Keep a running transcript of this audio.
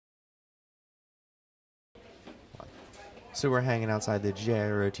So we're hanging outside the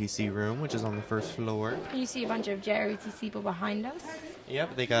JROTC room, which is on the first floor. You see a bunch of JROTC people behind us.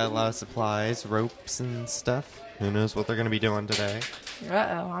 Yep, they got a lot of supplies, ropes and stuff. Who knows what they're going to be doing today.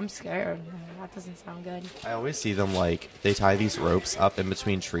 Uh-oh, I'm scared. That doesn't sound good. I always see them, like, they tie these ropes up in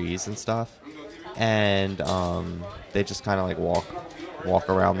between trees and stuff. And they just kind of, like, walk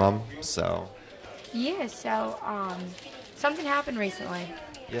around them, so... Yeah, so, something happened recently.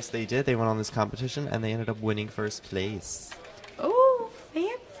 Yes, they did. They went on this competition, and they ended up winning first place. Oh,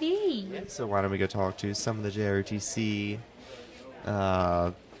 fancy. So why don't we go talk to some of the JROTC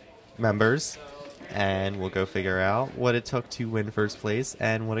members, and we'll go figure out what it took to win first place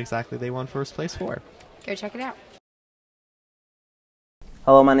and what exactly they won first place for. Go check it out.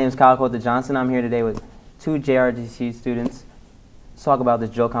 Hello, my name is Kyle Cota Johnson. I'm here today with two JROTC students to talk about this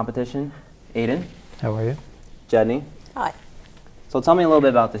drill competition. Aiden. How are you? Jedney. Hi. So tell me a little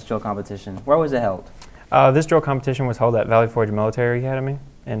bit about this drill competition. Where was it held? This drill competition was held at Valley Forge Military Academy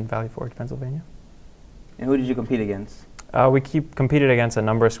in Valley Forge, Pennsylvania. And who did you compete against? We competed against a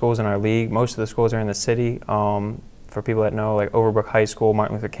number of schools in our league. Most of the schools are in the city. For people that know, like Overbrook High School,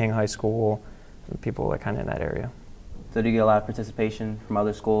 Martin Luther King High School, people like kind of in that area. So do you get a lot of participation from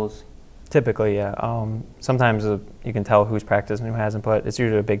other schools? Typically, yeah. Sometimes you can tell who's practiced and who hasn't, but it's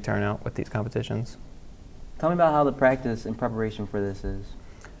usually a big turnout with these competitions. Tell me about how the practice and preparation for this is.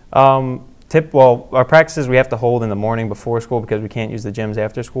 Well, our practices we have to hold in the morning before school because we can't use the gyms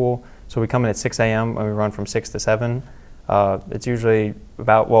after school. So we come in at 6 a.m. and we run from 6 to 7. It's usually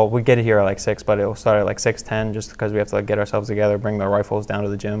about, well, we get here at like 6, but it'll start at like 6:10 just because we have to like get ourselves together, bring the rifles down to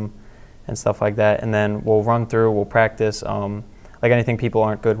the gym and stuff like that. And then we'll run through, we'll practice like anything people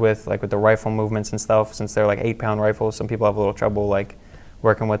aren't good with, like with the rifle movements and stuff. Since they're like 8-pound rifles, some people have a little trouble like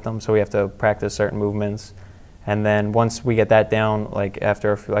working with them. So we have to practice certain movements. And then once we get that down, like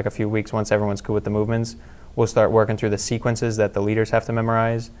after a few weeks, once everyone's good with the movements, we'll start working through the sequences that the leaders have to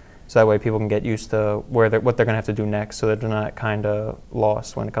memorize. So that way people can get used to what they're going to have to do next so that they're not kind of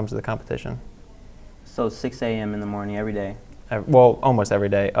lost when it comes to the competition. So 6 a.m. in the morning every day? Well, almost every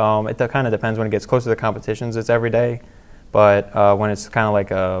day. It kind of depends when it gets closer to the competitions, it's every day. But when it's kind of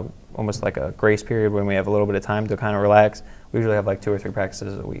like almost like a grace period when we have a little bit of time to kind of relax, we usually have like 2 or 3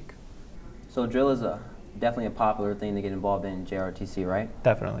 practices a week. So drill is definitely a popular thing to get involved in JROTC, right?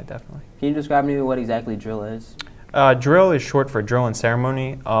 Definitely, definitely. Can you describe to me what exactly drill is? Drill is short for drill and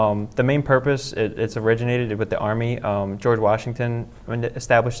ceremony. The main purpose, it's originated with the Army. George Washington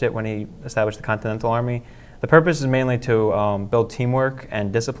established it when he established the Continental Army. The purpose is mainly to build teamwork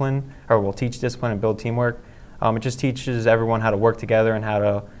and discipline, or will teach discipline and build teamwork. It just teaches everyone how to work together and how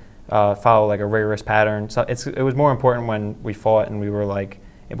to follow like a rigorous pattern. So it was more important when we fought and we were like,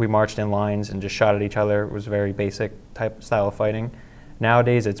 we marched in lines and just shot at each other. It was a very basic type style of fighting.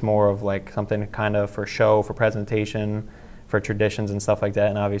 Nowadays, it's more of like something kind of for show, for presentation, for traditions and stuff like that,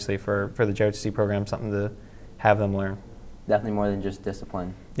 and obviously for the JROTC program, something to have them learn. Definitely more than just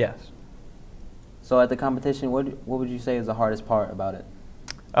discipline. Yes. So at the competition, what would you say is the hardest part about it?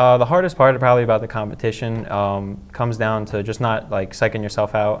 The hardest part probably about the competition comes down to just not like psyching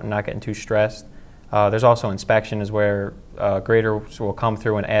yourself out and not getting too stressed. There's also inspection is where graders will come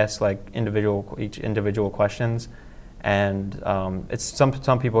through and ask like each individual questions, and it's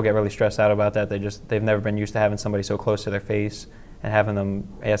some people get really stressed out about that. They've never been used to having somebody so close to their face and having them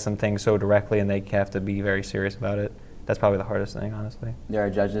ask them things so directly, and they have to be very serious about it. That's probably the hardest thing, honestly. There are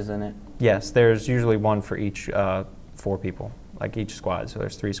judges in it? Yes, there's usually one for each 4 people, like each squad. So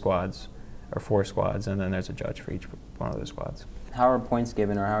there's 3 squads or 4 squads, and then there's a judge for each one of those squads. How are points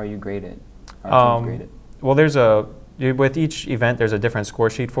given, or how are you graded? Well, with each event, there's a different score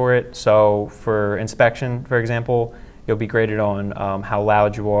sheet for it. So for inspection, for example, you'll be graded on how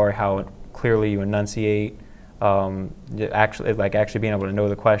loud you are, how clearly you enunciate, actually being able to know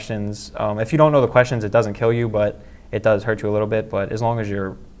the questions. If you don't know the questions, it doesn't kill you, but it does hurt you a little bit. But as long as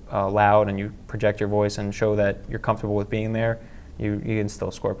you're loud and you project your voice and show that you're comfortable with being there, you can still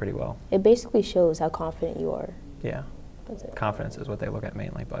score pretty well. It basically shows how confident you are. Yeah. Confidence is what they look at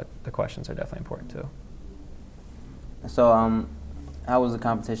mainly, but the questions are definitely important too. So, how was the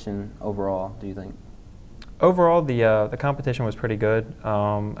competition overall, do you think? Overall, the competition was pretty good.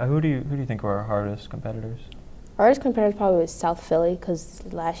 Who do you think were our hardest competitors? Our hardest competitors probably was South Philly, because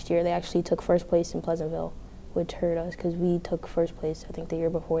last year they actually took first place in Pleasantville, which hurt us because we took first place, I think, the year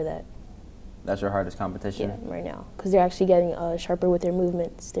before that. That's your hardest competition? Yeah, right now, because they're actually getting sharper with their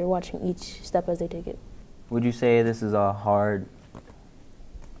movements. They're watching each step as they take it. Would you say this is a hard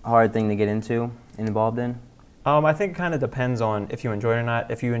thing to get into and involved in? I think it kind of depends on if you enjoy it or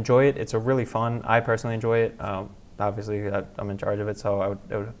not. If you enjoy it, it's a really fun. I personally enjoy it. Obviously, I'm in charge of it, so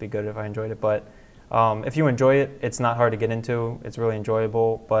it would be good if I enjoyed it. But If you enjoy it, it's not hard to get into. It's really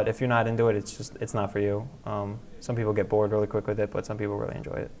enjoyable. But if you're not into it, it's not for you. Some people get bored really quick with it, but some people really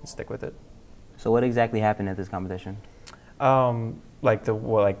enjoy it and stick with it. So what exactly happened at this competition? Like the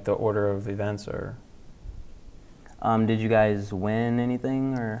order of events, or did you guys win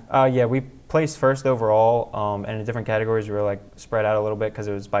anything, or? Yeah, we placed first overall, and in different categories we were like spread out a little bit because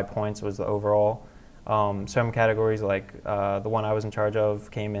it was by points was the overall. Some categories like the one I was in charge of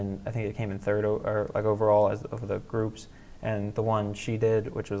came in, I think it came in third or like overall as of the groups, and the one she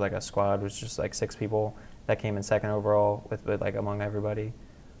did, which was like a squad, was just like 6 people, that came in second overall with like among everybody.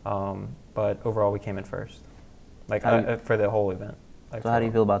 But overall we came in first, like for the whole event. Like, so how do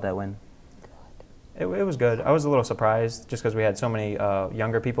you feel about that win? It was good. I was a little surprised just because we had so many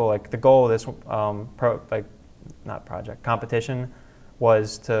younger people. Like the goal of this competition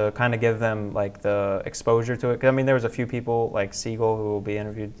was to kind of give them like the exposure to it. 'Cause, I mean, there was a few people like Siegel who will be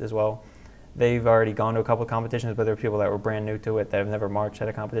interviewed as well. They've already gone to a couple of competitions, but there were people that were brand new to it that have never marched at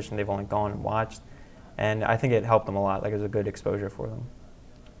a competition. They've only gone and watched, and I think it helped them a lot. Like it was a good exposure for them.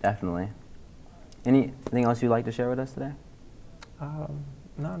 Definitely. Anything else you'd like to share with us today?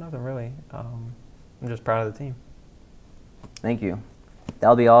 No, nothing really. I'm just proud of the team. Thank you.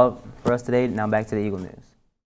 That'll be all for us today. Now back to the Eagle News.